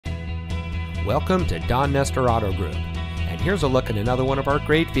Welcome to Don Nestor Auto Group, and here's a look at another one of our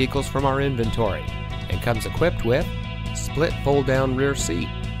great vehicles from our inventory. It comes equipped with split fold-down rear seat,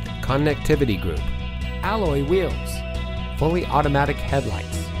 connectivity group, alloy wheels, fully automatic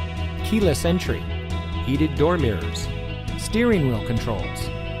headlights, keyless entry, heated door mirrors, steering wheel controls,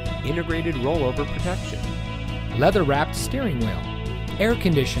 integrated rollover protection, leather-wrapped steering wheel, air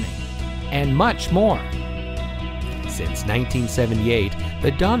conditioning, and much more. Since 1978,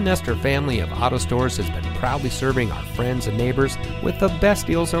 the Don Nestor family of auto stores has been proudly serving our friends and neighbors with the best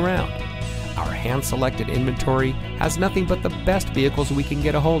deals around. Our hand-selected inventory has nothing but the best vehicles we can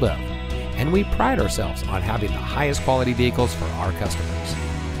get a hold of, and we pride ourselves on having the highest quality vehicles for our customers.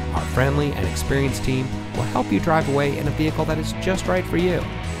 Our friendly and experienced team will help you drive away in a vehicle that is just right for you.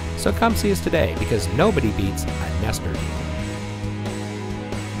 So come see us today, because nobody beats a Nestor deal.